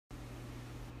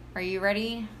Are you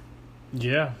ready?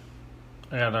 Yeah.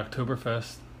 I got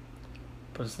Oktoberfest.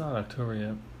 But it's not October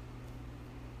yet.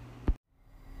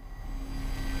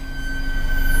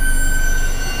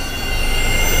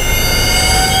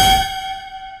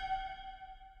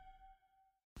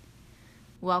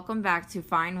 Welcome back to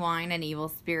Fine Wine and Evil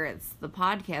Spirits, the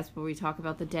podcast where we talk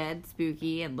about the dead,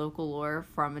 spooky, and local lore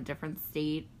from a different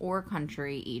state or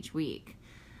country each week.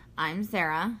 I'm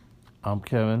Sarah. I'm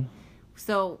Kevin.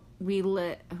 So we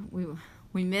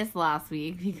missed last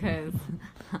week because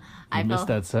I missed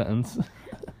that sentence.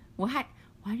 What?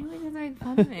 Why do you guys make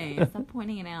fun of me? Stop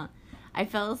pointing it out. I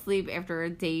fell asleep after a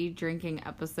day drinking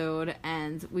episode,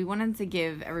 and we wanted to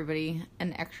give everybody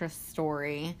an extra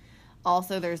story.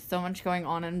 Also, there's so much going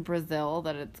on in Brazil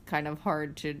that it's kind of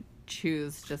hard to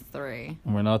choose just three.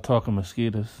 We're not talking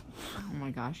mosquitoes. Oh my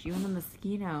gosh, even the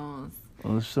mosquitoes.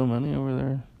 Well, there's so many over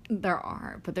there. There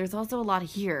are, but there's also a lot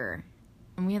here.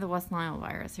 And we have the West Nile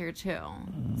virus here too.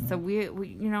 So we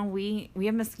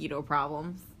have mosquito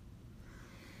problems.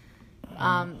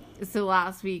 So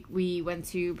last week we went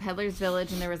to Peddler's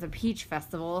Village and there was a peach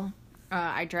festival.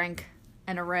 I drank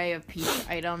an array of peach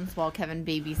items while Kevin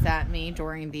babysat me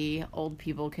during the old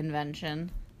people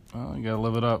convention. Oh, you gotta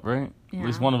live it up, right? Yeah. At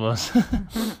least one of us.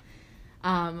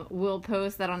 We'll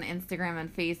post that on Instagram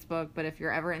and Facebook, but if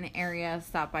you're ever in the area,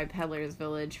 stop by Peddler's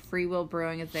Village. Free Will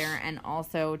Brewing is there, and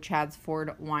also Chad's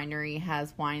Ford Winery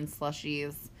has wine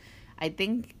slushies. I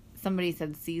think somebody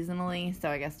said seasonally, so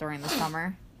I guess during the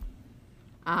summer.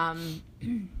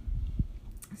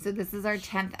 So this is our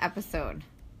 10th episode.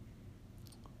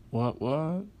 What?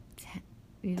 You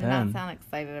do not sound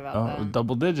excited about that.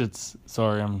 Double digits.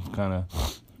 Sorry, I'm kind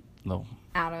of low.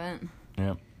 Out of it?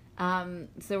 Yep.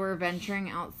 So we're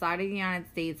venturing outside of the United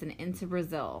States and into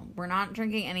Brazil. We're not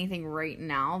drinking anything right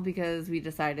now because we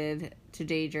decided to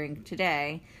day drink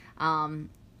today. And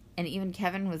even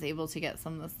Kevin was able to get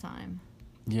some this time.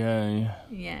 Yay.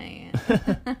 Yeah.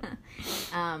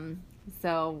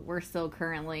 So we're still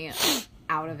currently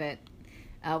out of it.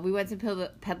 We went to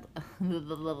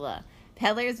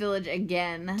Peddler's Village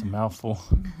again. It's a mouthful.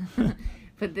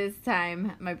 But this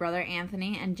time, my brother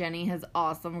Anthony and Jenny, his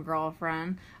awesome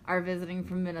girlfriend, are visiting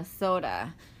from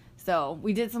Minnesota. So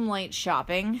we did some light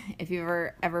shopping. If you've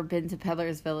ever been to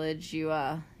Peddler's Village, you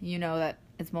know that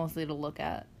it's mostly to look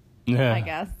at. Yeah. I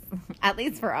guess. At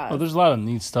least for us. Well, there's a lot of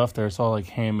neat stuff there. It's all like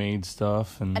handmade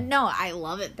stuff. And no, I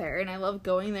love it there. And I love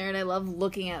going there. And I love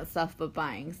looking at stuff. But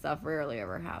buying stuff rarely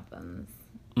ever happens.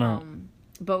 Right.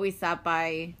 But we stopped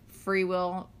by Free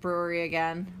Will Brewery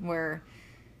again. Where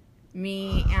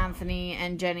me, Anthony,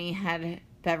 and Jenny had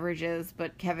beverages.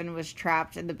 But Kevin was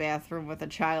trapped in the bathroom with a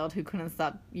child who couldn't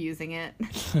stop using it.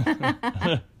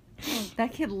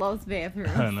 That kid loves bathrooms.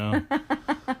 I know.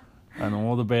 I know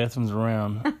all the bathrooms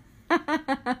around.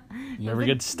 You ever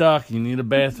get stuck, you need a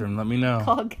bathroom, let me know.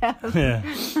 Call Kevin. Yeah.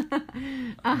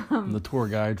 I'm the tour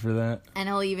guide for that. And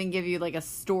he'll even give you like a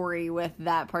story with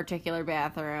that particular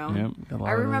bathroom. Yep.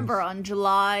 I remember on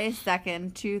July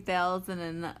 2nd,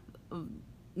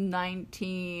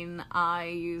 2019, I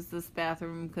used this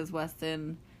bathroom because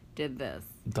Weston did this. ...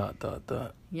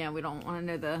 Yeah, we don't want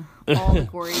to know all the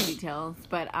gory details.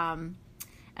 But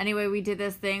anyway, we did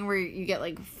this thing where you get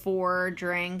like 4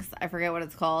 drinks. I forget what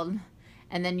it's called.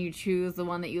 And then you choose the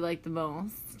one that you like the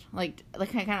most. Like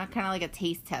kind of like a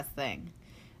taste test thing.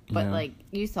 But like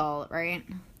you saw it, right?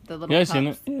 The little I cups. seen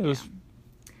it. Yeah, it was...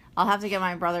 I'll have to get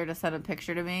my brother to send a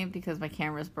picture to me because my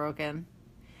camera's broken.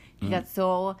 He got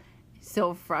so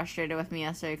frustrated with me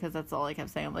yesterday because that's all I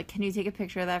kept saying. I'm like, can you take a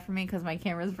picture of that for me because my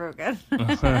camera's broken?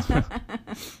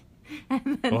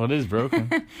 Well, it is broken.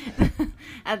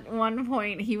 At one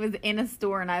point, he was in a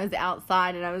store and I was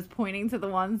outside and I was pointing to the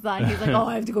one side. He's like, oh,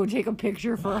 I have to go take a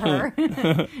picture for her.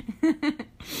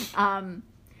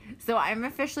 So I'm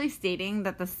officially stating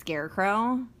that the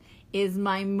Scarecrow is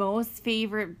my most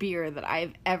favorite beer that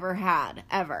I've ever had,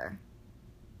 ever.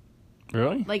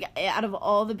 Really? Like, out of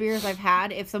all the beers I've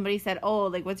had, if somebody said, oh,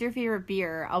 like, what's your favorite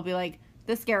beer? I'll be like,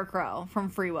 the Scarecrow from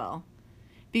Free Will.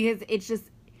 Because it's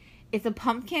a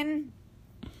pumpkin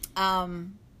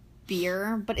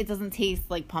beer, but it doesn't taste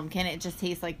like pumpkin. It just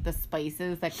tastes like the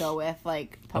spices that go with,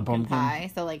 like, pumpkin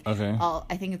pie. So, like, okay.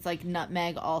 I think it's, like,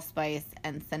 nutmeg, allspice,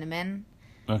 and cinnamon.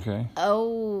 Okay.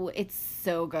 Oh, it's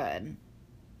so good.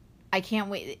 I can't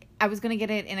wait. I was going to get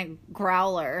it in a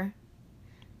growler,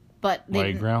 but why are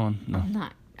you growling? No.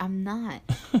 I'm not.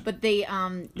 But they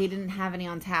didn't have any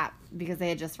on tap because they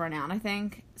had just run out, I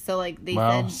think. So like they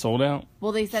said sold out?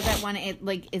 Well, they said that when it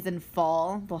like is in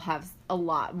fall, they'll have a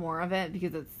lot more of it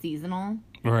because it's seasonal.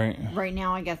 Right. Right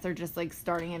now, I guess they're just like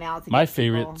starting it out. My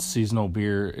favorite seasonal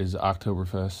beer is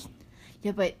Oktoberfest.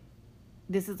 Yeah, but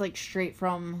this is, like, straight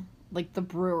from, like, the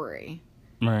brewery.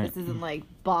 Right. This isn't, like,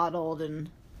 bottled and...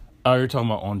 Oh, you're talking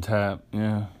about on tap.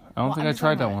 Yeah. I don't think I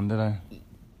tried that one, did I?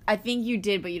 I think you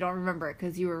did, but you don't remember it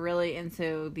because you were really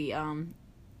into the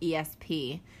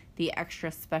ESP, the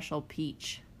extra special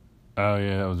peach. Oh,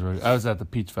 yeah, that was really... I was at the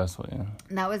Peach Festival, yeah.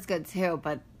 And that was good, too,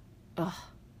 but... Ugh,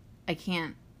 I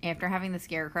can't... After having the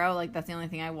Scarecrow, like, that's the only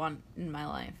thing I want in my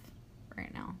life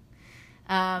right now.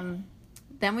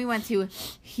 Then we went to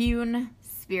Hewn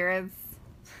Spirits.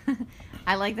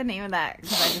 I like the name of that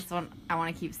because I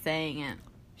want to keep saying it.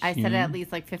 I said it at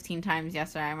least like 15 times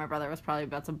yesterday. My brother was probably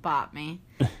about to bop me.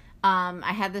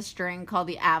 I had this drink called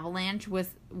the Avalanche,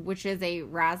 which is a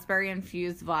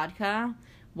raspberry-infused vodka,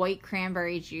 white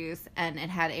cranberry juice, and it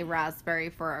had a raspberry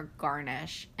for a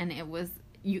garnish. And it was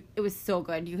so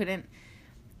good.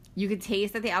 You could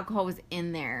taste that the alcohol was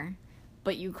in there,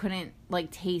 but you couldn't,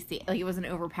 like, taste it. Like, it wasn't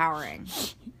overpowering.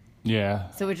 Yeah.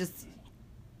 So it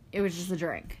was just a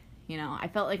drink. You know, I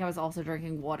felt like I was also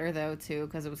drinking water, though, too,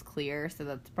 because it was clear, so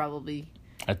that's probably...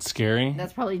 That's scary.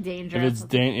 That's probably dangerous.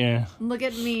 If it's yeah. Look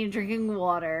at me drinking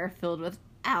water filled with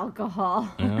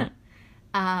alcohol. Yeah.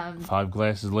 5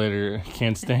 glasses later,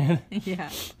 can't stand. Yeah.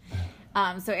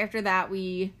 So after that,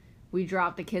 we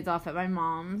dropped the kids off at my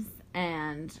mom's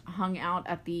and hung out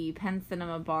at the Penn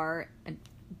Cinema bar.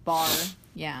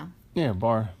 Yeah. Yeah,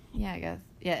 bar. Yeah, I guess.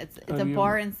 Yeah, it's a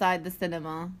bar inside the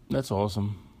cinema. That's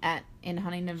awesome. In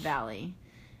Huntington Valley,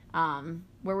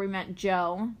 where we met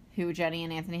Joe, who Jenny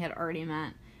and Anthony had already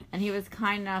met, and he was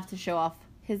kind enough to show off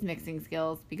his mixing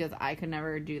skills because I could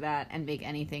never do that and make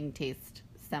anything taste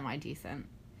semi-decent.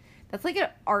 That's like an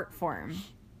art form.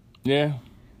 Yeah.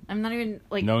 I'm not even,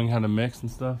 like... Knowing how to mix and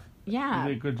stuff. Yeah.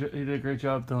 He did a great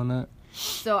job doing that.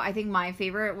 So I think my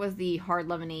favorite was the hard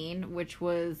lemonade, which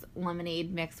was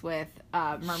lemonade mixed with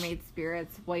Mermaid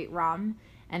Spirits white rum.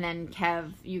 And then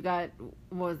Kev, you got,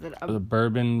 what was it? The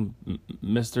bourbon,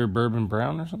 Mr. Bourbon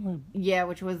Brown or something? Yeah,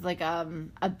 which was like a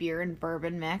beer and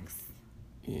bourbon mix.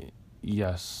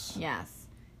 Yes. Yes.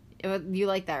 You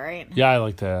like that, right? Yeah, I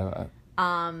like that.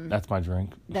 That's my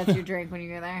drink. That's your drink when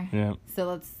you go there? Yeah.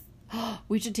 So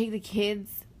we should take the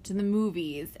kids to the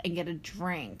movies and get a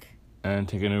drink. And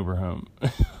take an Uber home.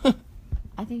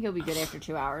 I think it'll be good after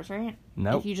 2 hours, right?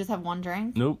 Nope. If you just have one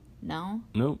drink? Nope. No?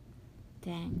 Nope.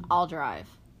 Dang. I'll drive.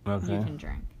 Okay. You can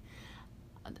drink.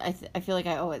 I feel like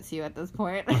I owe it to you at this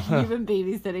point. You've been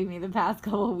babysitting me the past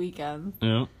couple of weekends.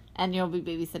 Yeah. And you'll be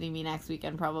babysitting me next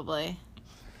weekend, probably.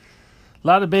 A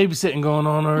lot of babysitting going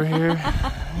on over here.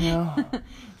 You know,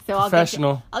 so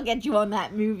professional. I'll get you on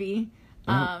that movie.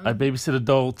 I babysit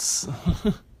adults.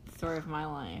 Story of my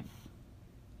life.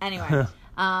 Anyway.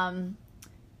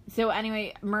 So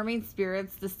Mermaid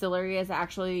Spirits Distillery is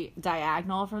actually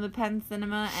diagonal from the Penn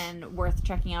Cinema and worth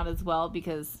checking out as well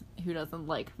because who doesn't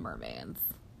like mermaids?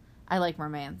 I like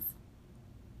mermaids.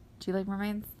 Do you like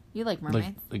mermaids? You like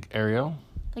mermaids? Like Ariel?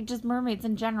 Like just mermaids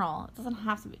in general. It doesn't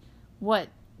have to be. What?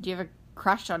 Do you have a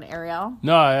crush on Ariel?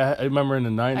 No, I remember in the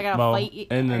 90s.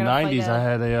 In the 90s, I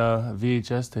had a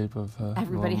VHS tape of.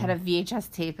 Everybody had a VHS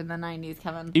tape in the 90s,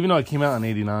 Kevin. Even though it came out in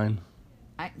 '89.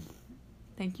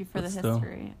 Thank you for the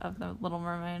history of the Little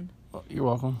Mermaid. Well, you're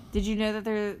welcome. Did you know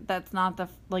that that's not the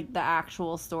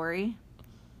actual story?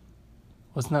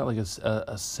 Wasn't that like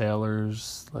a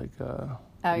sailor's like? Oh,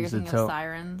 you're thinking of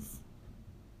Sirens.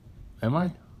 Am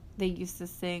I? They used to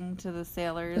sing to the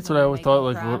sailors. That's what I always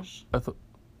thought. I thought.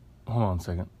 Hold on a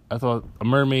second. I thought a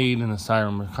mermaid and a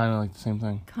siren were kind of like the same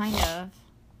thing. Kind of.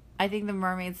 I think the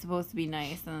mermaid's supposed to be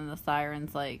nice, and then the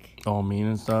siren's like all mean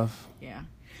and stuff. Yeah.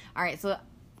 All right, so.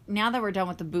 Now that we're done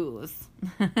with the booze,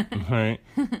 right.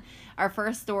 Our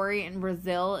first story in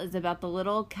Brazil is about the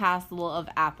little castle of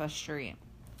Apa Street.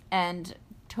 And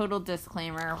total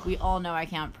disclaimer, we all know I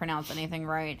can't pronounce anything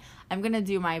right. I'm going to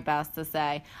do my best to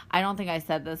say, I don't think I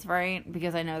said this right,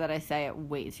 because I know that I say it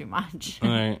way too much.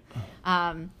 Right.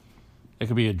 It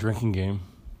could be a drinking game.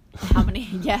 How many?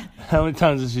 Yeah. How many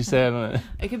times did she say it?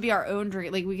 It could be our own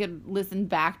drink. Like, we could listen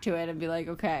back to it and be like,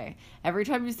 okay, every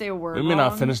time you say a word we may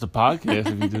not finish the podcast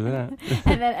if you do that.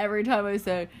 And then every time I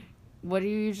say, what do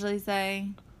you usually say?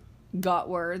 Got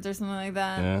words or something like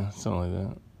that? Yeah, something like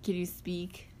that. Can you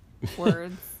speak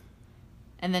words?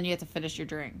 And then you have to finish your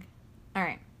drink. All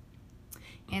right.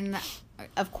 And,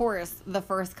 of course, the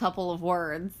first couple of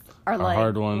words are like...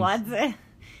 hard ones. What's it?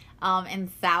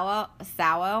 In Sao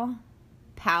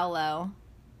Paulo,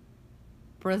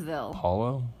 Brazil.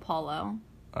 Paulo.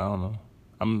 I don't know.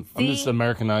 I'm just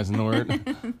Americanizing the word.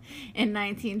 In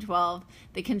 1912,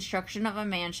 the construction of a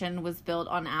mansion was built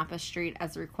on Apa Street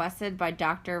as requested by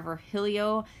Dr.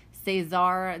 Virgilio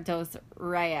Cesar dos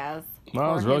Reyes. Wow,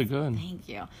 that was really good. Thank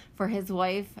you. For his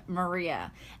wife,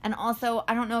 Maria. And also,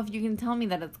 I don't know if you can tell me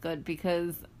that it's good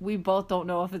because we both don't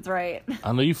know if it's right.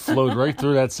 I know you flowed right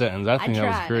through that sentence. I think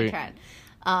that was great. I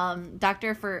tried.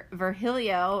 Dr.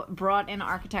 Virgilio brought in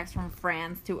architects from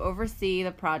France to oversee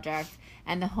the project,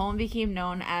 and the home became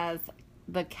known as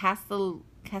the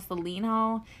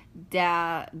Castellino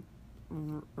da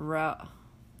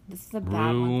this is a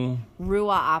bad one.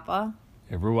 Rua Appa.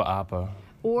 Yeah, Rua Appa.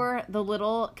 Or the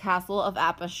Little Castle of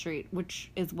Appa Street, which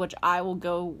I will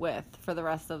go with for the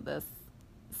rest of this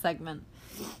segment.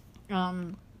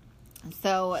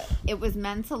 So it was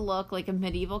meant to look like a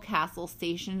medieval castle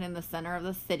stationed in the center of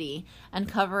the city and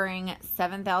covering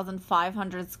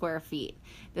 7,500 square feet.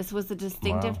 This was a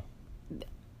distinctive... Wow.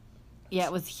 Yeah,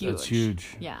 it was huge. That's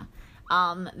huge. Yeah.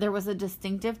 There was a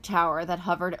distinctive tower that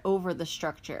hovered over the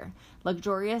structure.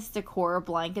 Luxurious decor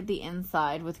blanketed the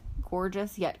inside with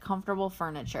gorgeous yet comfortable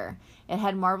furniture. It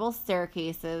had marble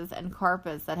staircases and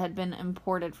carpets that had been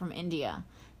imported from India.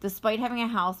 Despite having a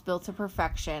house built to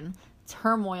perfection,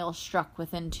 turmoil struck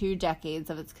within 2 decades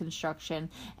of its construction,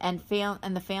 and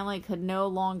the family could no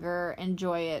longer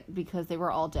enjoy it because they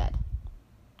were all dead.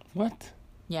 What?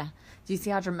 Yeah. Do you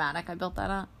see how dramatic I built that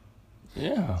up?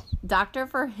 Yeah. Dr.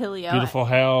 Virgilio. Beautiful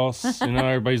house.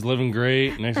 Everybody's living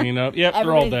great. Next thing you know, yep,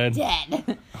 they're all dead.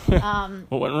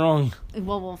 What went wrong?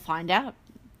 Well, we'll find out.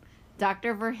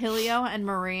 Dr. Virgilio and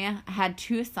Maria had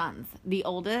 2 sons. The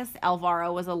oldest,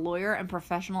 Alvaro, was a lawyer and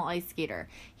professional ice skater.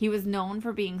 He was known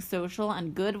for being social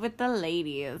and good with the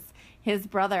ladies. His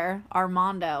brother,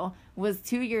 Armando, was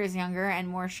 2 years younger and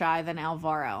more shy than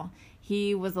Alvaro.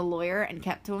 He was a lawyer and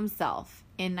kept to himself.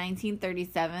 In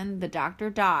 1937, the doctor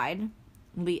died,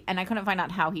 and I couldn't find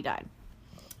out how he died,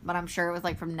 but I'm sure it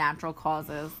was from natural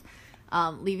causes.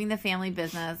 Leaving the family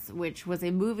business, which was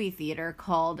a movie theater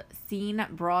called Scene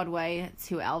Broadway,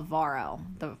 to Alvaro,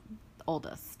 the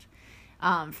oldest.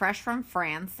 Fresh from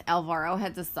France, Alvaro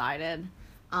had decided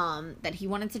that he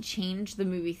wanted to change the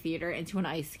movie theater into an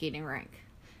ice skating rink.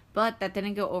 But that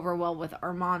didn't go over well with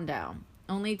Armando.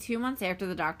 Only 2 months after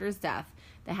the doctor's death,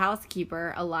 the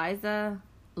housekeeper, Eliza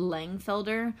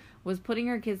Langfelder, was putting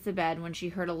her kids to bed when she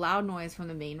heard a loud noise from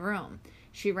the main room.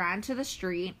 She ran to the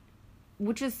street,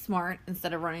 which is smart,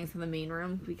 instead of running to the main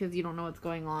room, because you don't know what's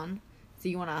going on. So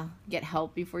you want to get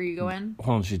help before you go in.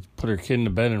 Hold on, she put her kid in the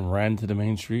bed and ran to the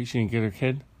main street? She didn't get her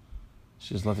kid?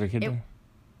 She just left her kid there?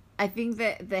 I think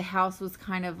that the house was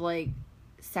kind of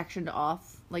sectioned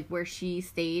off. Where she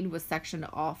stayed was sectioned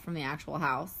off from the actual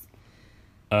house.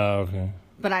 Oh, okay.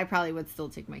 But I probably would still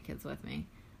take my kids with me.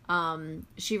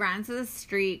 She ran to the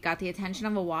street, got the attention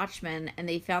of a watchman, and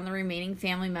they found the remaining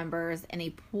family members in a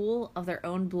pool of their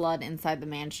own blood inside the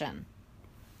mansion.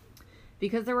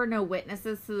 Because there were no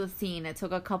witnesses to the scene, it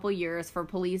took a couple years for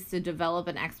police to develop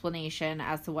an explanation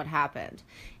as to what happened.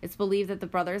 It's believed that the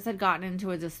brothers had gotten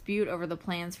into a dispute over the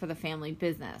plans for the family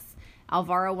business.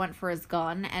 Alvaro went for his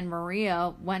gun, and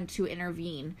Maria went to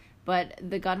intervene, but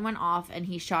the gun went off and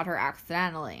he shot her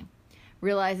accidentally.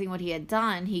 Realizing what he had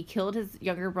done, he killed his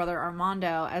younger brother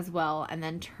Armando as well, and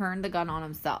then turned the gun on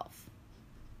himself.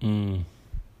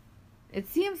 It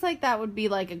seems like that would be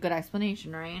a good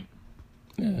explanation, right?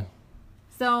 Yeah.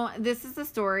 So this is a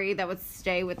story that would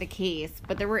stay with the case,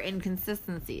 but there were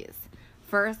inconsistencies.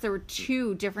 First, there were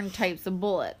 2 different types of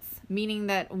bullets, meaning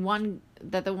that the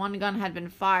one gun had been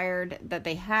fired that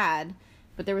they had,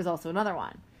 but there was also another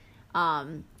one.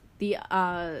 The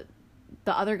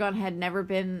other gun had never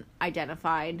been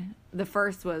identified. The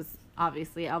first was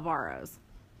obviously Alvaro's.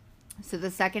 So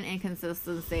the second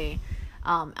inconsistency,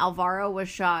 Alvaro was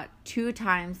shot 2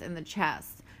 times in the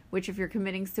chest, which if you're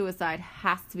committing suicide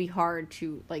has to be hard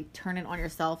to turn it on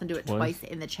yourself and do it twice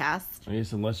in the chest. I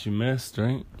guess unless you missed,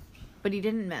 right? But he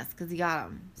didn't miss because he got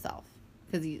himself.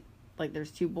 Because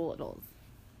there's 2 bullet holes.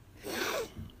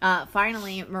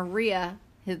 Finally, Maria,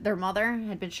 their mother,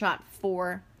 had been shot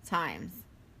 4 times.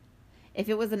 If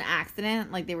it was an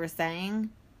accident, like they were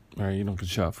saying... All right, you don't get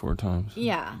shot 4 times.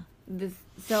 Yeah.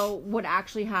 So what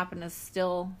actually happened is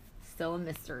still a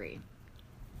mystery.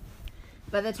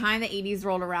 By the time the 80s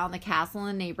rolled around, the castle and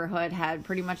the neighborhood had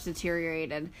pretty much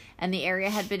deteriorated, and the area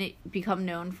had become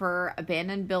known for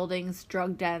abandoned buildings,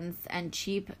 drug dens, and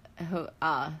cheap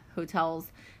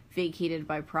hotels vacated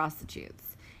by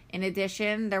prostitutes. In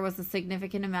addition, there was a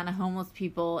significant amount of homeless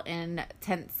people in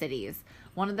tent cities.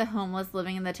 One of the homeless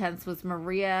living in the tents was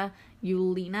Maria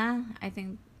Eulina, I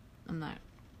don't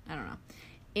know.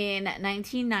 In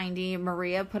 1990,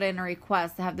 Maria put in a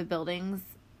request to have the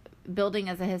building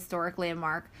as a historic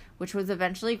landmark, which was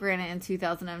eventually granted in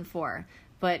 2004.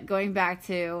 But going back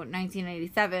to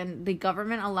 1987, the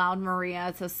government allowed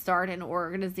Maria to start an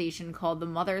organization called the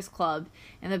Mothers Club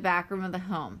in the back room of the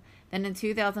home. Then in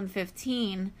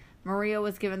 2015, Maria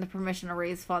was given the permission to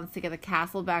raise funds to get the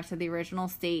castle back to the original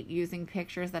state using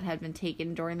pictures that had been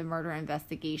taken during the murder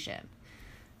investigation.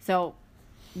 So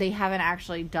they haven't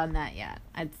actually done that yet.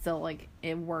 It's still like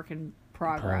a work in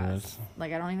progress.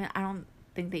 Like I don't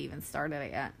think they even started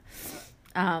it yet.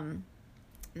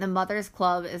 The Mothers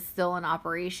Club is still in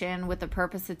operation with the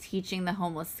purpose of teaching the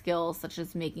homeless skills such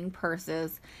as making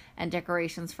purses and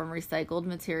decorations from recycled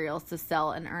materials to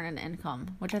sell and earn an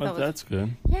income, which I thought was... That's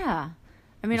good. Yeah.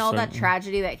 I mean, all that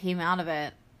tragedy that came out of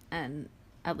it, and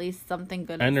at least something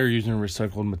good... And they're using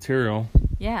recycled material.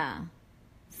 Yeah.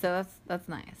 So that's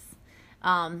nice.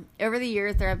 Over the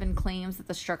years, there have been claims that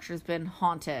the structure's been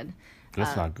haunted.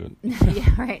 That's not good.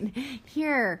 Yeah, right.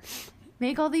 Here...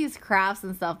 Make all these crafts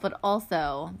and stuff, but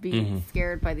also be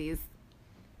scared by these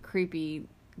creepy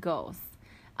ghosts.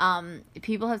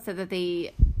 People have said that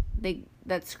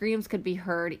that screams could be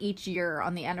heard each year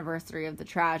on the anniversary of the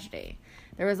tragedy.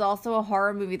 There was also a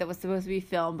horror movie that was supposed to be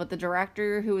filmed, but the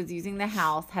director who was using the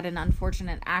house had an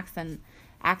unfortunate accident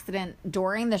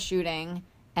during the shooting,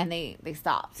 and they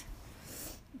stopped.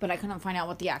 But I couldn't find out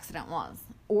what the accident was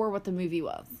or what the movie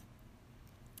was.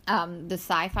 The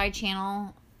Sci-Fi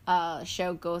Channel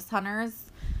show Ghost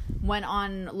Hunters went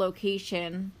on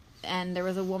location, and there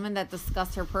was a woman that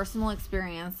discussed her personal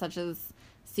experience, such as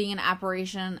seeing an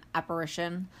apparition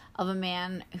of a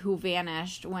man who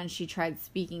vanished when she tried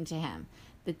speaking to him.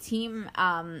 The team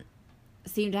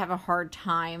seemed to have a hard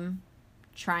time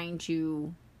trying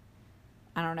to,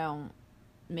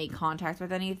 make contact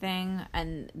with anything,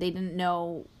 and they didn't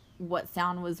know what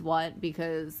sound was what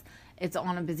because it's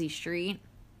on a busy street.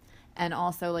 And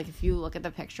also, like, if you look at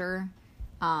the picture,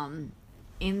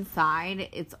 inside,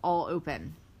 it's all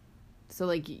open. So,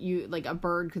 like, a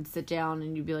bird could sit down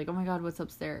and you'd be like, oh my God, what's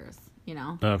upstairs? You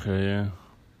know? Okay, yeah.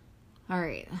 All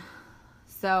right.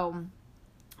 So,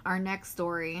 our next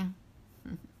story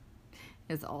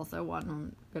is also one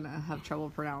I'm going to have trouble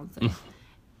pronouncing.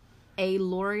 A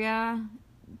Loira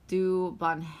do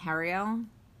Banheiro.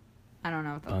 I don't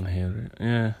know what that's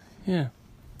Banheiro. Yeah.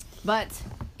 But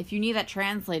if you need that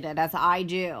translated, as I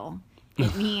do,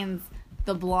 it means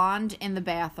the blonde in the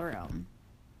bathroom.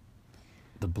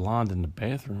 The blonde in the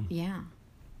bathroom? Yeah.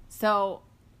 So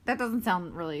that doesn't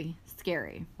sound really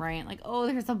scary, right? Like, oh,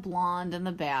 there's a blonde in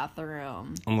the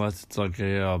bathroom. Unless it's like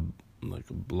a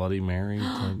Bloody Mary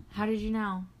type. How did you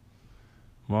know?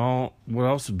 Well, what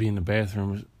else would be in the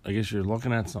bathroom? I guess you're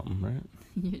looking at something, right?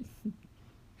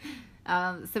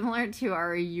 Similar to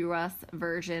our U.S.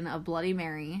 version of Bloody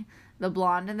Mary, the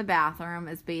blonde in the bathroom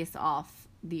is based off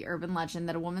the urban legend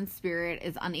that a woman's spirit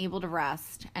is unable to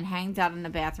rest and hangs out in the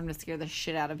bathroom to scare the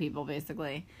shit out of people,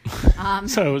 basically.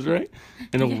 So I was right?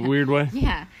 In a weird way?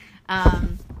 Yeah.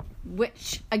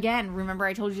 Which, again, remember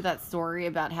I told you that story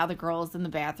about how the girls in the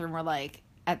bathroom were like,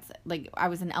 I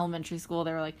was in elementary school,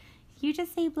 they were like, you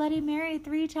just say Bloody Mary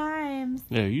 3 times.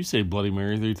 Yeah, you say Bloody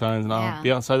Mary 3 times and I'll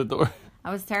be outside the door.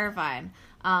 I was terrified.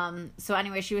 So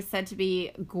anyway, she was said to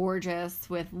be gorgeous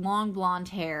with long blonde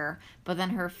hair, but then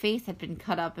her face had been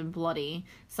cut up and bloody.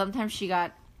 Sometimes she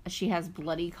has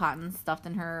bloody cotton stuffed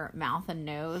in her mouth and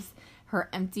nose. Her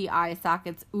empty eye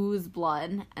sockets ooze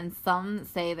blood, and some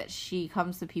say that she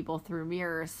comes to people through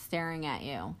mirrors staring at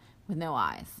you with no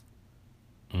eyes.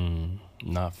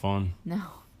 Not fun. No.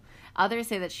 Others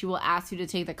say that she will ask you to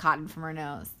take the cotton from her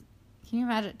nose. Can you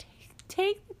imagine?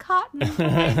 Take the cotton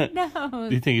from my nose.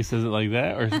 Do you think he says it like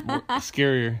that, or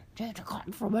scarier? Take the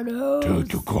cotton from my nose. Take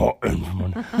the cotton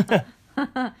from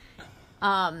my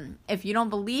nose. If you don't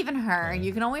believe in her,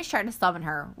 you can always try to summon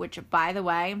her, which, by the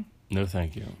way... No,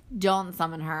 thank you. Don't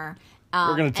summon her.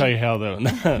 We're going to tell you how, though.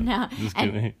 No. Just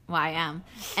kidding. Well, I am.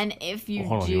 And if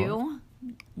you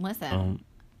listen...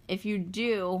 If you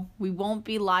do, we won't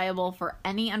be liable for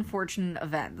any unfortunate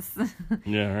events.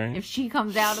 Yeah, right? If she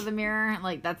comes out of the mirror,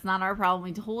 that's not our problem.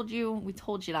 We told you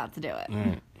not to do it.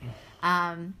 Right.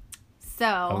 So...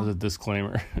 That was a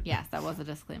disclaimer. Yes, that was a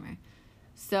disclaimer.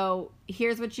 So,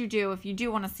 here's what you do if you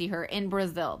do want to see her in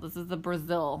Brazil. This is the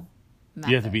Brazil method.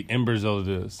 You have to be in Brazil to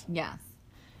do this. Yes.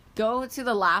 Go to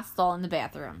the last stall in the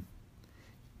bathroom.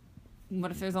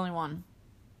 What if there's only one?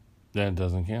 That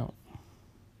doesn't count.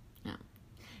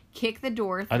 Kick the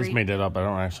door 3 I just made that up. I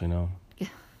don't actually know.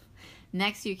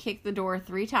 Next, you kick the door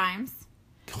 3 times.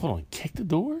 Hold on. Kick the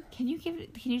door? Can you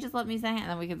just let me say it and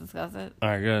then we can discuss it? All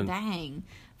right, good. Dang.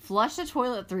 Flush the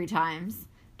toilet 3 times.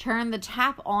 Turn the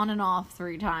tap on and off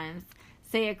 3 times.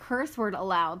 Say a curse word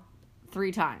aloud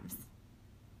 3 times.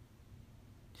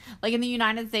 Like, in the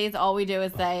United States, all we do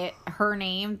is say her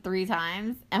name 3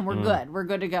 times, and we're good. We're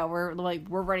good to go. We're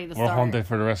ready to start. We're haunted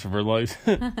for the rest of her life.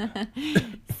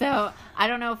 So, I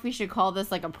don't know if we should call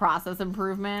this, like, a process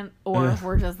improvement, or if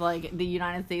we're just, like, the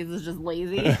United States is just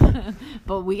lazy.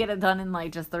 But we get it done in,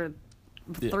 like, just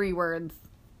 3 words.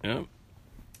 Yep.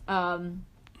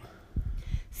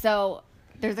 So,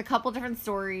 there's a couple different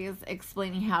stories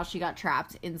explaining how she got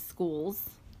trapped in schools,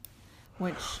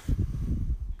 which...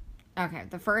 Okay,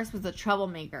 the first was a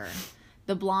troublemaker.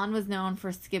 The blonde was known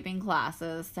for skipping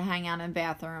classes, to hang out in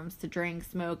bathrooms, to drink,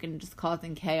 smoke, and just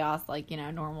causing chaos like,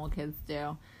 normal kids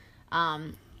do.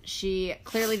 She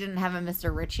clearly didn't have a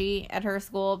Mr. Ritchie at her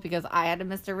school, because I had a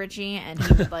Mr. Ritchie, and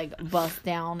he would, like, bust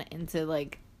down into,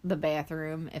 like, the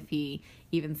bathroom if he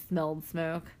even smelled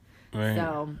smoke. Right.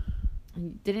 So,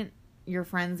 didn't your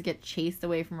friends get chased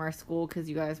away from our school because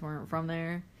you guys weren't from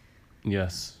there?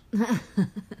 Yes.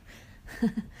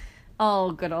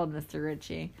 Oh, good old Mr.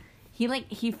 Ritchie.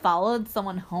 He followed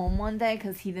someone home one day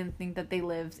because he didn't think that they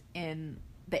lived in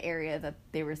the area that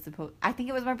they were supposed... I think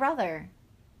it was my brother.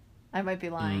 I might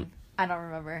be lying. I don't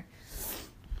remember.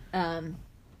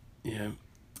 Yeah.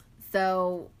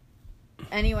 So,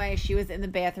 anyway, she was in the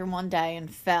bathroom one day and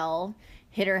fell,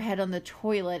 hit her head on the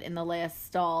toilet in the last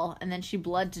stall, and then she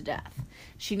bled to death.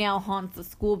 She now haunts the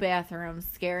school bathroom,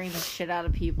 scaring the shit out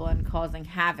of people and causing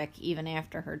havoc even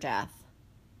after her death.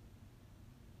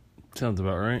 Sounds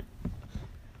about right.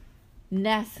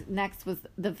 Next was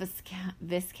the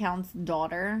Viscount's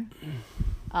daughter.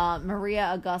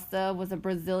 Maria Augusta was a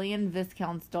Brazilian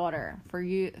Viscount's daughter.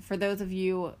 For those of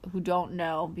you who don't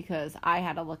know, because I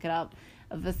had to look it up,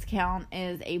 a Viscount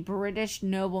is a British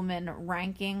nobleman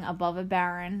ranking above a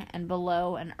baron and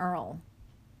below an earl.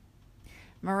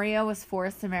 Maria was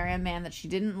forced to marry a man that she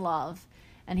didn't love,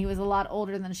 and he was a lot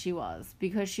older than she was.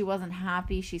 Because she wasn't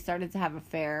happy, she started to have an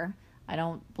affair. I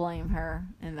don't blame her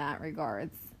in that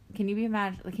regards. Can you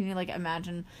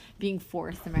imagine being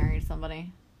forced to marry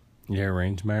somebody? Yeah,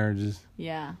 arranged marriages.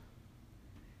 Yeah.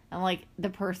 And, like, the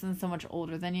person's so much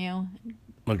older than you.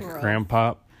 Like a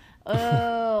grandpop.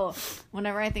 Oh,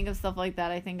 whenever I think of stuff like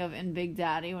that, I think of in Big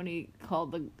Daddy when he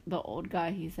called the old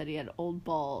guy, he said he had old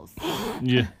balls.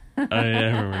 Yeah, I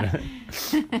remember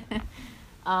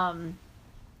that.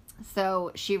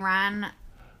 So she ran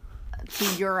to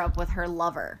Europe with her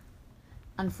lover.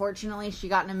 Unfortunately, she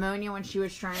got pneumonia when she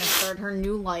was trying to start her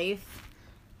new life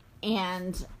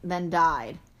and then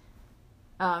died.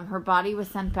 Her body was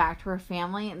sent back to her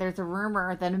family. There's a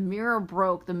rumor that a mirror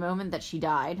broke the moment that she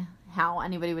died. How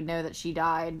anybody would know that she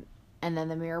died and then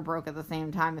the mirror broke at the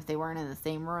same time if they weren't in the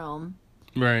same room.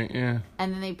 Right, yeah.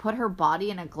 And then they put her body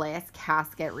in a glass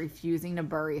casket, refusing to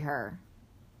bury her.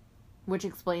 Which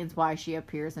explains why she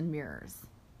appears in mirrors.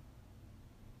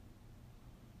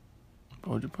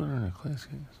 Why would you put her in a glass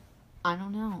case? I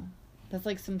don't know. That's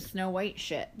like some Snow White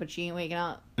shit, but she ain't waking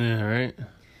up. Yeah, right.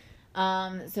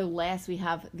 So last we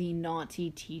have the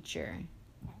naughty teacher.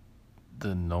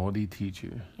 The naughty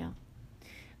teacher. Yeah.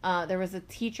 There was a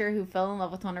teacher who fell in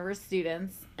love with one of her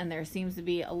students, and there seems to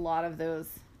be a lot of those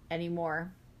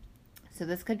anymore. So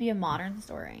this could be a modern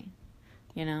story,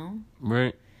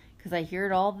 Right. Because I hear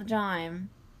it all the time.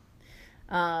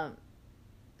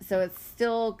 So it's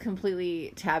still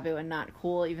completely taboo and not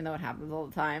cool, even though it happens all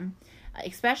the time.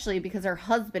 Especially because her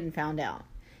husband found out.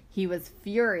 He was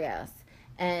furious,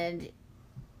 and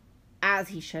as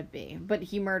he should be, but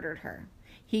he murdered her.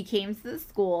 He came to the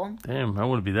school. Damn, I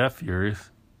wouldn't be that furious.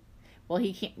 Well,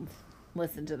 he came...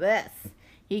 Listen to this.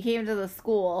 He came to the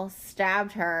school,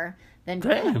 stabbed her, then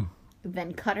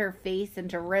cut her face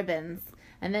into ribbons,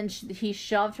 and then he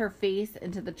shoved her face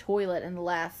into the toilet in the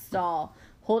last stall,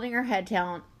 holding her head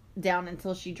down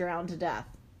until she drowned to death.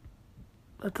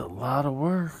 That's a lot of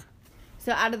work.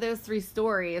 So out of those 3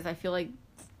 stories, I feel like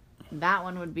that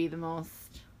one would be the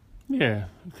most... Yeah,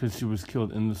 because she was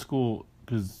killed in the school,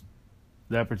 because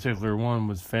that particular one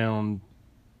was found...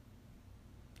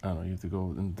 I don't know, you have to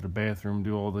go into the bathroom,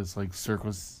 do all this, like,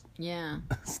 circus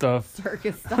stuff.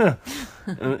 Circus stuff.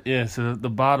 Yeah, so the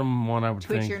bottom one, I would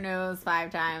Twitch think... your nose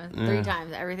 5 times. 3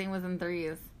 times. Everything was in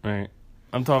 3s. Right.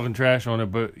 I'm talking trash on it,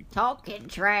 but... Talking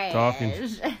trash.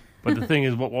 But the thing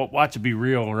is, watch it be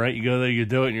real, right? You go there, you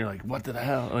do it, and you're like, what the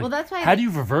hell? Like, well, that's why... How do you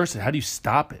reverse it? How do you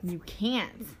stop it? You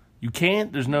can't. You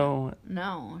can't? There's no...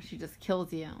 No, she just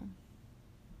kills you.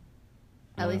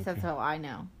 At least that's how I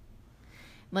know.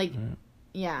 Like,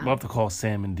 yeah. We'll have to call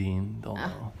Sam and Dean. Don't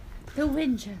know. The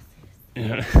Winchesters.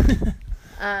 Yeah.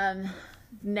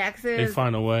 Next is... They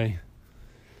find a way.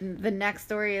 The next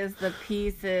story is the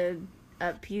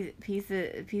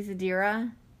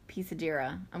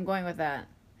Pisadeira. I'm going with that.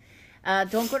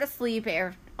 Don't go to sleep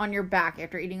on your back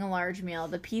after eating a large meal.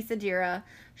 The Pisadeira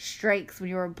strikes when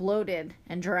you are bloated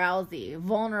and drowsy,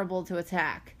 vulnerable to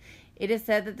attack. It is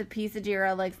said that the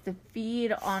Pisadeira likes to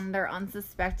feed on their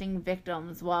unsuspecting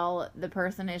victims while the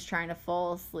person is trying to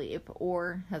fall asleep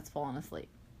or has fallen asleep.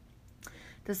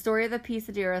 The story of the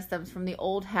Pisadeira stems from the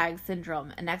old hag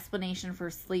syndrome, an explanation for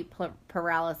sleep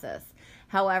paralysis.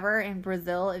 However, in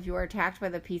Brazil, if you are attacked by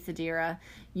the Pisadeira,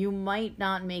 you might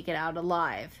not make it out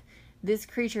alive. This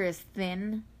creature is a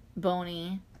thin,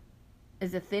 bony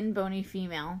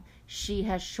female. She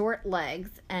has short legs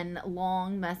and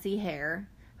long, messy hair.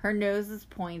 Her nose is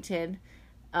pointed,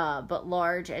 but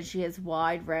large, and she has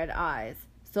wide red eyes.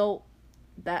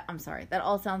 That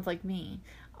all sounds like me.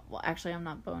 Well, actually, I'm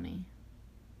not bony.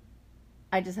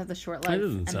 I just have the short legs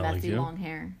and messy long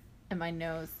hair, and my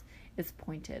nose is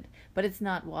pointed, but it's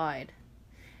not wide.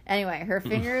 Anyway, her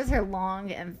fingers are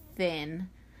long and thin,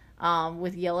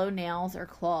 with yellow nails or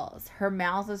claws. Her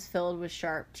mouth is filled with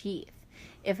sharp teeth.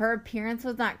 If her appearance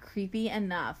was not creepy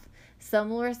enough, some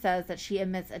lore says that she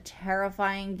emits a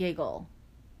terrifying giggle.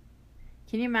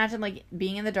 Can you imagine, like,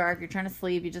 being in the dark, you're trying to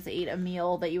sleep, you just ate a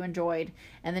meal that you enjoyed,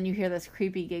 and then you hear this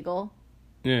creepy giggle?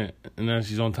 Yeah, and then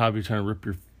she's on top of you trying to rip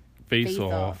your face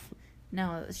off.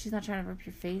 No, she's not trying to rip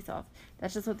your face off.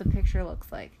 That's just what the picture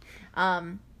looks like.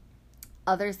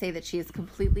 Others say that she is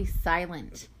completely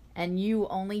silent, and you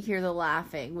only hear the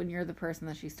laughing when you're the person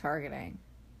that she's targeting.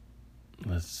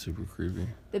 That's super creepy.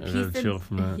 Chill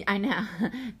from that. I know.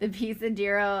 The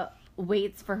Pisadeira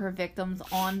waits for her victims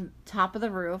on top of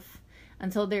the roof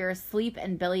until they are asleep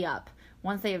and belly up.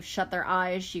 Once they have shut their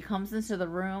eyes, she comes into the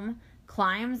room,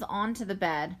 climbs onto the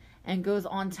bed, and goes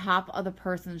on top of the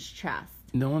person's chest.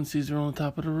 No one sees her on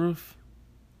top of the roof?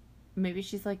 Maybe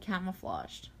she's, like,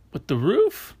 camouflaged. But the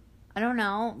roof? I don't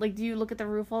know. Like, do you look at the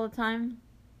roof all the time?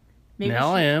 Maybe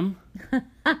now I am.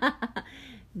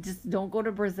 Just don't go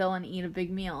to Brazil and eat a big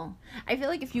meal. I feel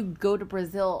like if you go to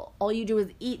Brazil, all you do is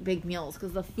eat big meals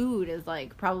because the food is,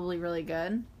 like, probably really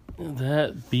good.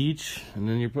 That beach, and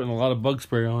then you're putting a lot of bug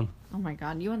spray on. Oh, my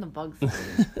God. You and the bug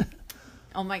spray.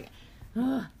 Oh, my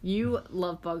God. You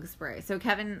love bug spray. So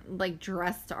Kevin, like,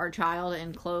 dressed our child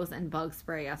in clothes and bug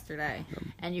spray yesterday.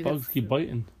 And you bugs keep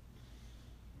biting.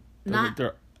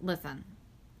 Listen.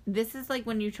 This is like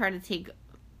when you try to take,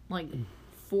 like,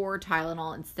 4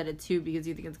 Tylenol instead of 2 because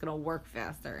you think it's going to work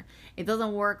faster. It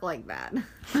doesn't work like that.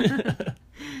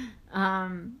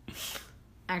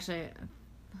 Actually,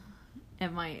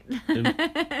 it might.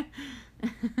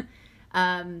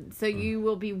 So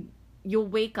you'll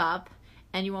wake up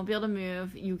and you won't be able to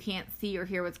move. You can't see or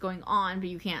hear what's going on, but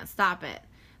you can't stop it.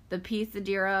 The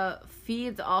Pisadeira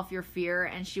feeds off your fear,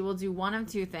 and she will do one of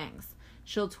 2 things.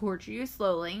 She'll torture you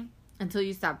slowly until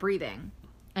you stop breathing,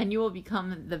 and you will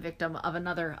become the victim of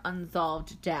another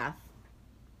unsolved death.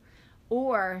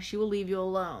 Or she will leave you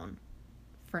alone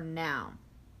for now.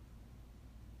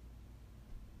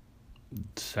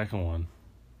 Second one.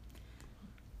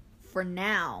 For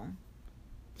now.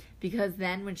 Because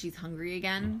then when she's hungry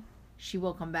again, she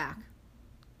will come back.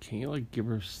 Can you, like, give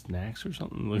her snacks or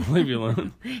something? Like, leave you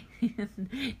alone?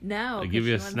 No. I give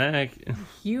you a snack.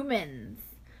 Humans.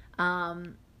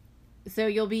 So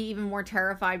you'll be even more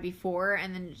terrified before,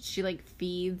 and then she, like,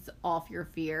 feeds off your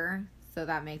fear, so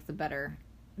that makes a better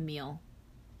meal.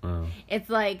 Oh. It's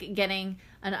like getting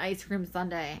an ice cream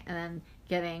sundae and then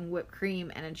getting whipped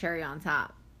cream and a cherry on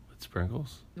top. With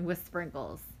sprinkles? With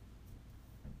sprinkles.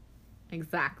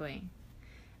 Exactly.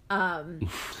 So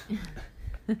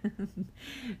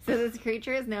this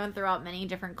creature is known throughout many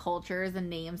different cultures and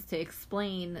names to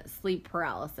explain sleep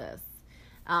paralysis.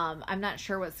 I'm not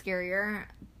sure what's scarier,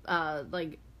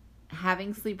 like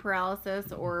having sleep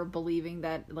paralysis or believing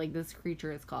that, like, this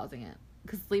creature is causing it.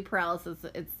 Because sleep paralysis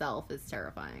itself is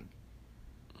terrifying.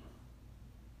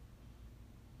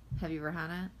 Have you ever had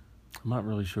it? I'm not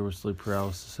really sure what sleep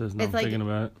paralysis is. Now I'm thinking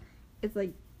about it. It's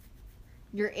like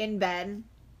you're in bed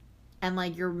and,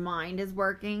 like, your mind is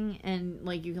working and,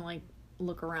 like, you can, like,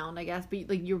 look around, I guess, but,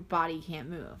 like, your body can't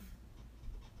move.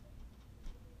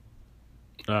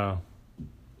 Oh.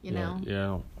 You know?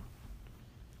 Yeah.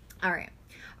 All right.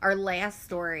 Our last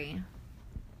story.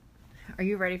 Are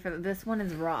you ready for this? This one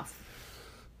is rough.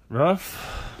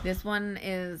 Rough? This one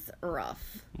is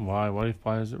rough. Why?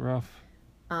 Why is it rough?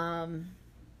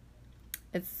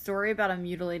 It's a story about a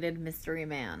mutilated mystery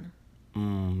man.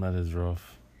 That is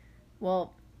rough.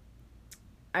 Well,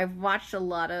 I've watched a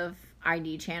lot of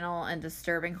ID channel and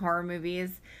disturbing horror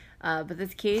movies, but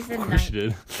this case in... Of course you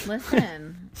did.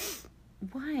 Listen.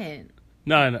 What?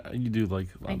 No, you do like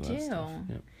a lot of that stuff.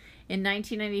 Yeah. In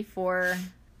 1994,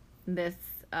 this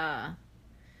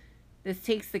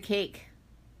takes the cake.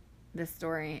 This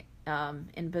story.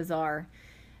 in Bizarre.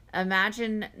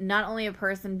 Imagine not only a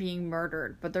person being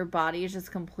murdered, but their body is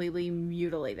just completely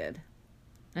mutilated.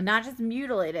 And not just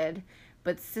mutilated,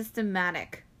 but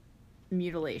systematic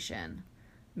mutilation.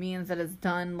 Means that it's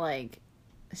done, like,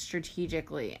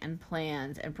 strategically and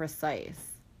planned and precise.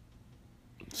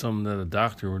 Something that a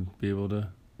doctor would be able to...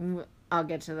 I'll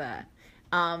get to that.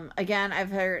 Again,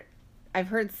 I've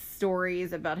heard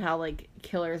stories about how, like,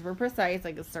 killers were precise,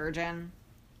 like a surgeon.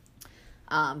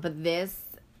 But this...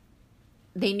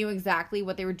 They knew exactly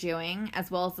what they were doing,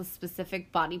 as well as the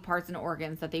specific body parts and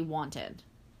organs that they wanted.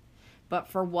 But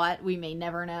for what, we may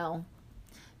never know.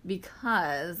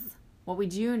 Because what we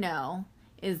do know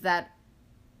is that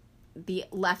the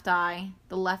left eye,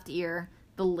 the left ear,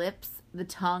 the lips, the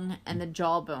tongue, and the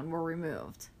jawbone were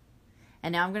removed.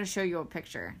 And now I'm going to show you a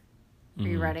picture. Are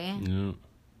you ready? Yeah.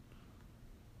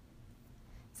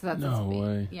 So that's no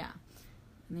way. Yeah.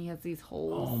 And he has these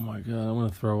holes. Oh my god, I'm going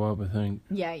to throw up, I think.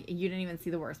 Yeah, you didn't even see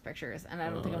the worst pictures. And I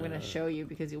don't think I'm going to show you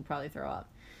because you'll probably throw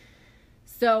up.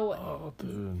 So,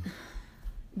 dude.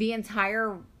 The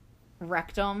entire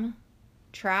rectum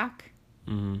track,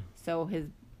 so his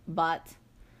butt,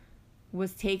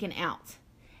 was taken out.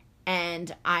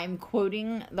 And I'm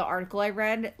quoting the article I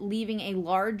read, leaving a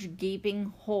large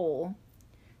gaping hole,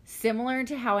 similar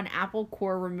to how an apple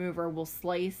core remover will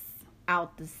slice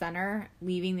out the center,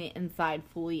 leaving the inside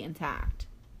fully intact.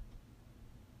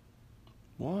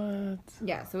 What?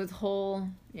 Yeah, so his whole,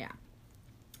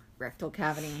 rectal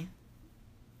cavity.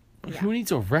 Yeah. Who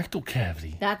needs a rectal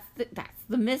cavity? That's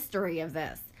the mystery of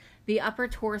this. The upper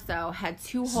torso had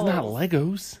two holes. It's not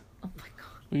Legos. Oh my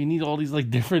god. Well, you need all these like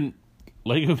different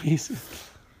Lego pieces.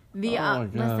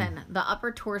 Listen, the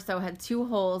upper torso had two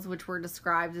holes which were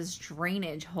described as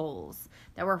drainage holes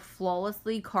that were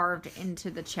flawlessly carved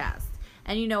into the chest.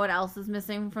 And you know what else is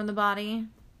missing from the body?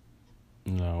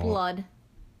 No. Blood.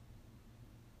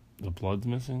 The blood's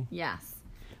missing? Yes.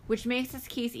 Which makes this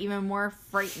case even more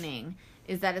frightening,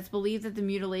 is that it's believed that the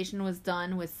mutilation was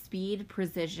done with speed,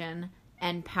 precision,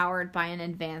 and powered by an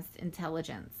advanced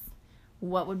intelligence.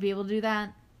 What would be able to do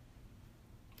that?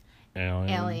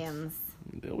 Aliens.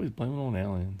 They always blame it on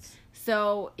aliens.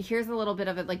 So, here's a little bit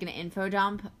of it, like an info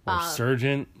dump. Or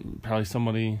surgeon, probably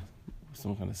somebody with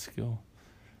some kind of skill.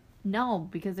 No,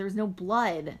 because there's no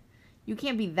blood. You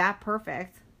can't be that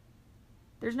perfect.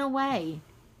 There's no way.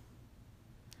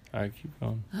 Alright, keep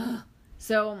going.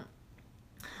 So,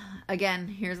 again,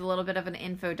 here's a little bit of an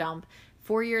info dump.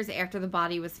 4 years after the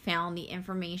body was found, the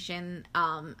information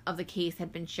of the case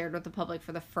had been shared with the public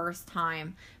for the first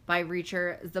time by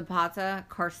Reacher Zapata,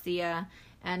 Garcia,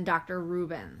 and Dr.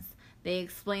 Rubens. They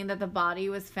explained that the body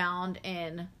was found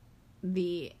in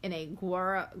a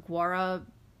Guarapiranaga.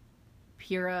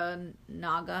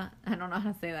 I don't know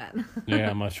how to say that. Yeah,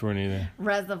 I'm not sure neither.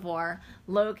 Reservoir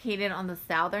located on the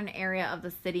southern area of the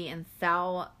city in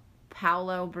Sao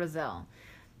Paulo, Brazil.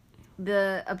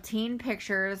 The obtained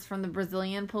pictures from the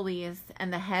Brazilian police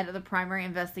and the head of the primary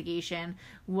investigation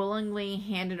willingly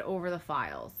handed over the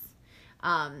files.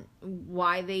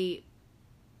 What they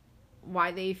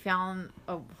found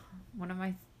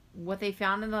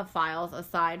in the files,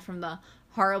 aside from the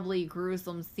horribly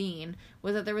gruesome scene,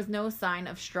 was that there was no sign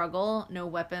of struggle, no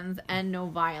weapons, and no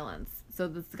violence. So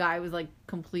this guy was like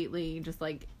completely just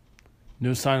like...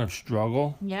 No sign of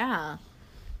struggle? Yeah.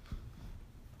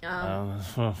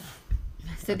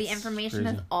 So the information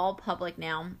is all public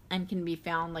now and can be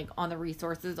found like on the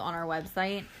resources on our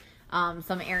website.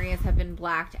 Some areas have been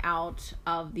blacked out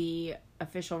of the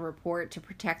official report to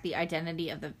protect the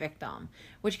identity of the victim,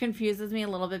 which confuses me a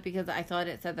little bit because I thought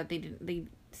it said that they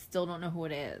still don't know who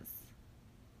it is,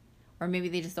 or maybe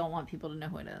they just don't want people to know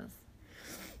who it is.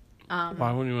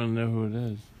 Why wouldn't you want to know who it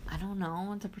is? I don't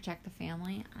know, to protect the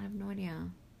family. I have no idea.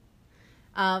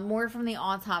 More from the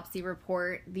autopsy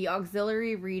report. The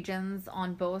auxiliary regions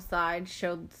on both sides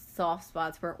showed soft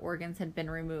spots where organs had been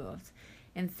removed.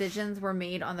 Incisions were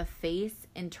made on the face,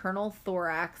 internal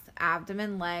thorax,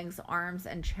 abdomen, legs, arms,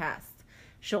 and chest.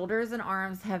 Shoulders and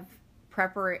arms have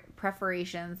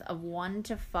perforations of 1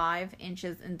 to 5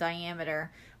 inches in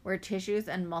diameter where tissues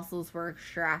and muscles were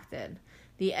extracted.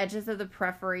 The edges of the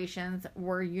perforations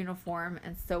were uniform,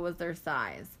 and so was their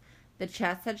size. The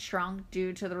chest had shrunk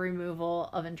due to the removal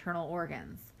of internal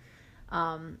organs.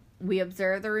 We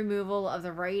observed the removal of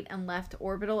the right and left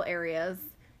orbital areas,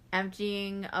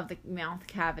 emptying of the mouth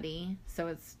cavity, so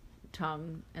it's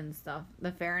tongue and stuff,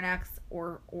 the pharynx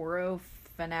or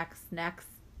oropharynx,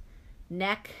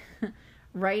 neck,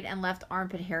 right and left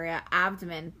armpit area,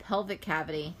 abdomen, pelvic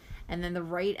cavity, and then the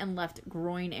right and left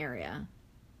groin area.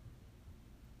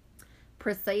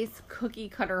 Precise cookie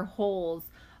cutter holes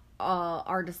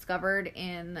are discovered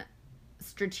in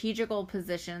strategical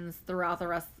positions throughout the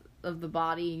rest of the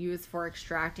body used for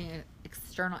extracting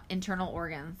internal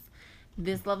organs.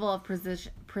 This level of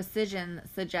precision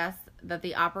suggests that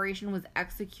the operation was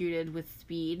executed with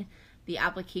speed, the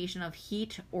application of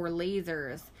heat or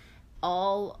lasers,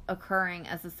 all occurring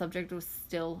as the subject was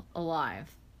still alive.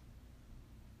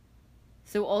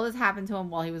 So all this happened to him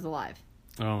while he was alive.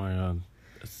 Oh my God.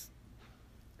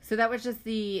 So that was just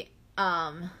the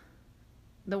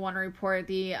one report.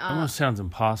 Almost sounds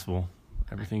impossible.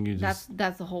 Everything you just...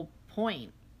 That's the whole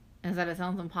point, is that it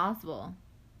sounds impossible.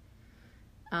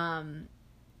 So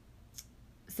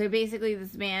basically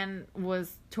this man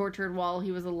was tortured while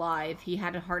he was alive. He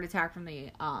had a heart attack from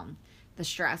the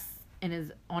stress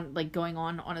going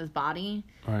on his body.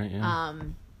 Right, yeah.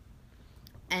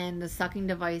 And the sucking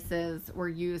devices were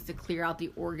used to clear out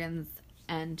the organs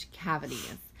and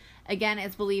cavities. Again,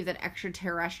 it's believed that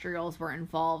extraterrestrials were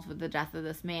involved with the death of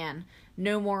this man.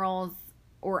 No morals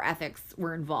or ethics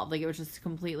were involved. Like, it was just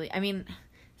completely... I mean,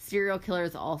 serial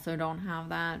killers also don't have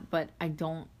that, but I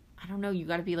don't know. You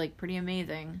got to be, like, pretty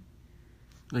amazing.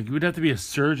 Like, you would have to be a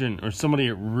surgeon or somebody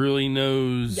that really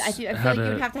knows I feel like you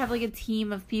would have to have, like, a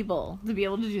team of people to be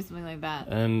able to do something like that.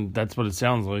 And that's what it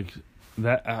sounds like.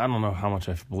 That I don't know how much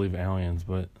I believe aliens,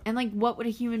 but... And, like, what would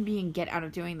a human being get out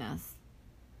of doing this?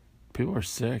 People are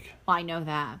sick. Well, I know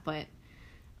that, but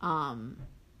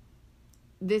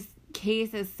this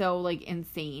case is so, like,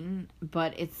 insane,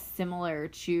 but it's similar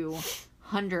to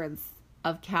hundreds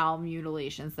of cow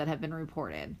mutilations that have been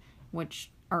reported,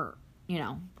 which are,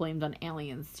 blamed on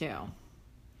aliens too.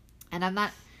 And I'm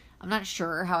not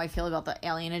sure how I feel about the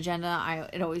alien agenda.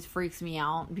 It always freaks me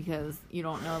out because you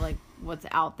don't know, like, what's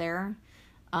out there.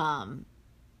 But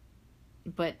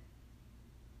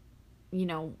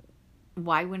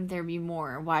why wouldn't there be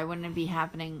more? Why wouldn't it be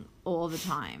happening all the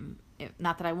time?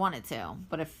 Not that I want it to,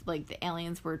 but if, like, the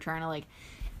aliens were trying to, like,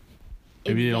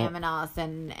 examine us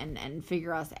and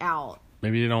figure us out.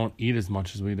 Maybe they don't eat as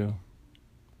much as we do.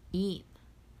 Eat?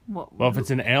 What? Well, if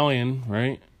it's an alien,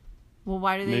 right? Well,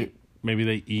 why do they... Maybe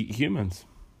they eat humans.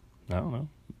 I don't know.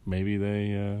 Maybe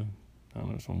they, I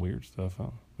don't know, some weird stuff. I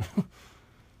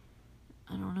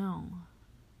don't know.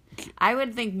 I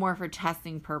would think more for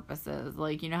testing purposes.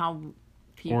 Like, you know how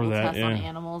people test on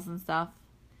animals and stuff?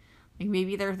 Like,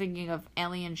 maybe they're thinking of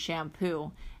alien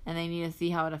shampoo, and they need to see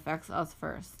how it affects us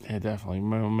first. Yeah, definitely.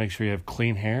 Make sure you have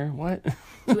clean hair. What?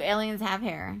 Do aliens have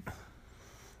hair?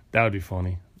 That would be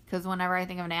funny. Because whenever I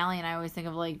think of an alien, I always think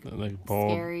of, like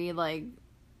scary, like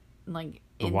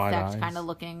insect kind of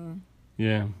looking.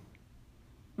 Yeah.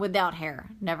 Without hair.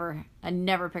 I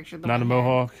never pictured them. Not a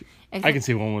mohawk? I can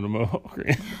see one with a mohawk.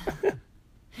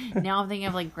 Now I'm thinking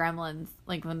of, like, gremlins.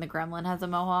 Like, when the gremlin has a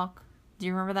mohawk. Do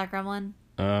you remember that gremlin?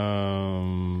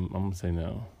 I'm going to say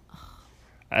no.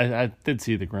 I did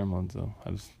see the gremlins, though.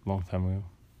 That was a long time ago.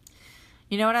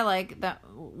 You know what I like that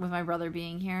with my brother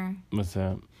being here? What's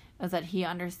that? Is that he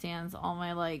understands all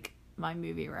my, like, my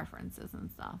movie references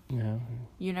and stuff. Yeah.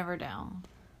 You never do.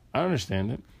 I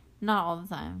understand it. Not all the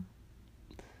time.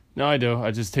 No, I do.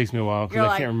 It just takes me a while because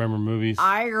I can't remember movies.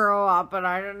 I grew up and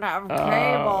I didn't have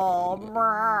cable.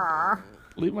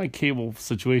 Leave my cable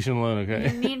situation alone,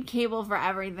 okay? You need cable for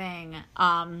everything.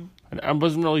 I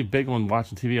wasn't really big on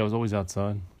watching TV. I was always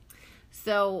outside.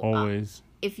 So always.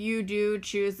 If you do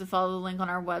choose to follow the link on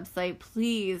our website,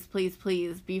 please, please,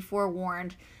 please be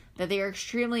forewarned that they are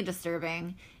extremely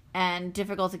disturbing and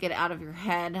difficult to get out of your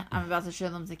head. I'm about to show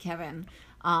them to Kevin.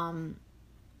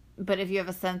 But if you have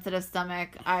a sensitive stomach,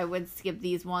 I would skip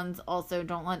these ones. Also,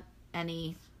 don't let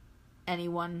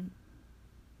anyone,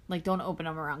 like, don't open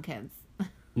them around kids.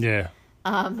 Yeah.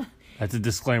 That's a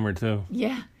disclaimer, too.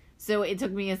 Yeah. So it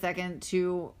took me a second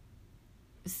to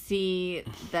see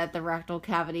that the rectal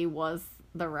cavity was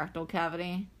the rectal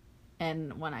cavity.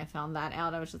 And when I found that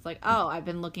out, I was just like, oh, I've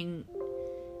been looking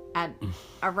at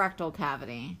a rectal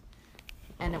cavity.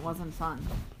 And it wasn't fun.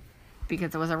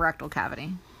 Because it was a rectal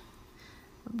cavity.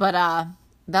 But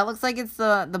that looks like it's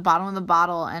the bottom of the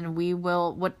bottle, and we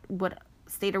will... What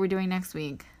state are we doing next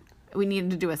week? We need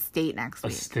to do a state next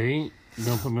week. A state? You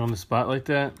don't put me on the spot like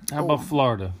that? How about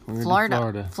Florida?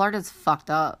 Florida. Florida's fucked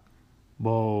up.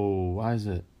 Whoa, why is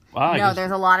it?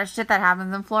 There's a lot of shit that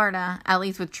happens in Florida, at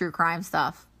least with true crime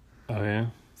stuff. Oh, yeah?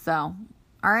 So,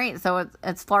 all right, so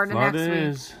it's Florida next week. Florida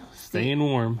is staying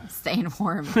warm. Staying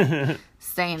warm.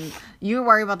 You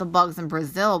worry about the bugs in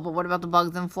Brazil, but what about the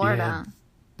bugs in Florida? Yeah.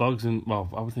 I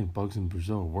would think bugs in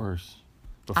Brazil are worse.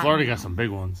 But Florida got some big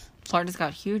ones. Florida's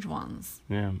got huge ones.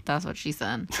 Yeah. That's what she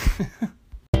said.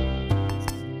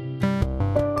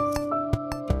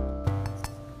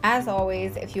 As as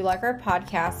always, if you like our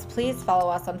podcast, please follow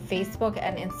us on Facebook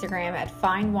and Instagram at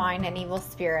Fine Wine and Evil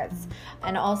Spirits,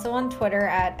 and also on Twitter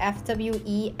at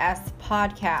FWES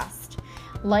Podcast.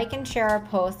 Like and share our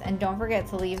posts, and don't forget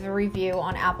to leave a review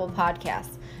on Apple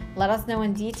Podcasts. Let us know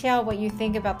in detail what you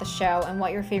think about the show and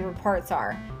what your favorite parts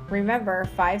are. Remember,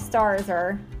 5 stars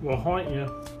are... We'll haunt you.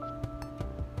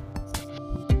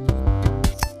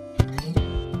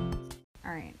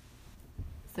 Alright.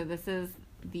 So this is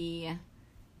the,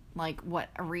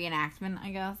 a reenactment,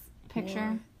 I guess, picture.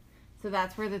 Yeah. So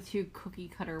that's where the 2 cookie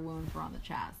cutter wounds were on the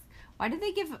chest. Why did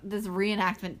they give this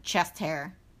reenactment chest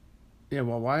hair? Yeah,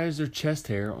 well, why is there chest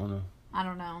hair on a... I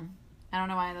don't know. I don't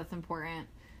know why that's important.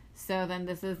 So then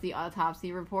this is the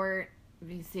autopsy report.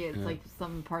 You see it's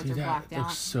some parts are blacked out. That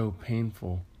looks so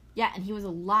painful. Yeah, and he was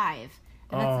alive.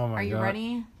 And oh, my God. Are you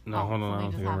ready? No, hold on. I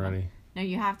don't think I'm ready. No,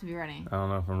 you have to be ready. I don't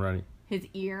know if I'm ready. His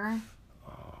ear.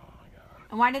 Oh, my God.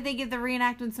 And why did they give the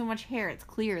reenactment so much hair? It's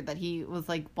clear that he was,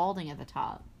 balding at the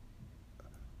top.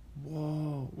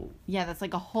 Whoa. Yeah, that's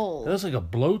like a hole. That looks like a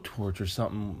blowtorch or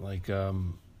something,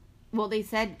 Well, they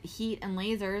said heat and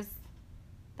lasers.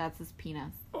 That's his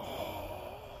penis.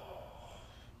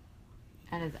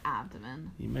 And his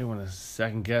abdomen. You may want to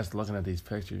second guess looking at these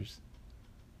pictures.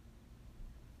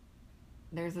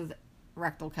 There's his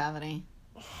rectal cavity.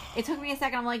 It took me a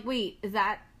second. I'm like, wait, is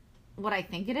that what I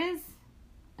think it is?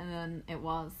 And then it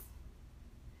was.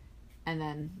 And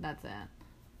then that's it.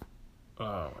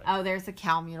 Oh, there's a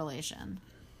cow mutilation.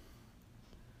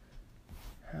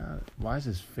 Why is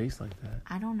his face like that?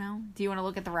 I don't know. Do you want to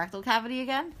look at the rectal cavity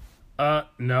again?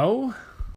 No.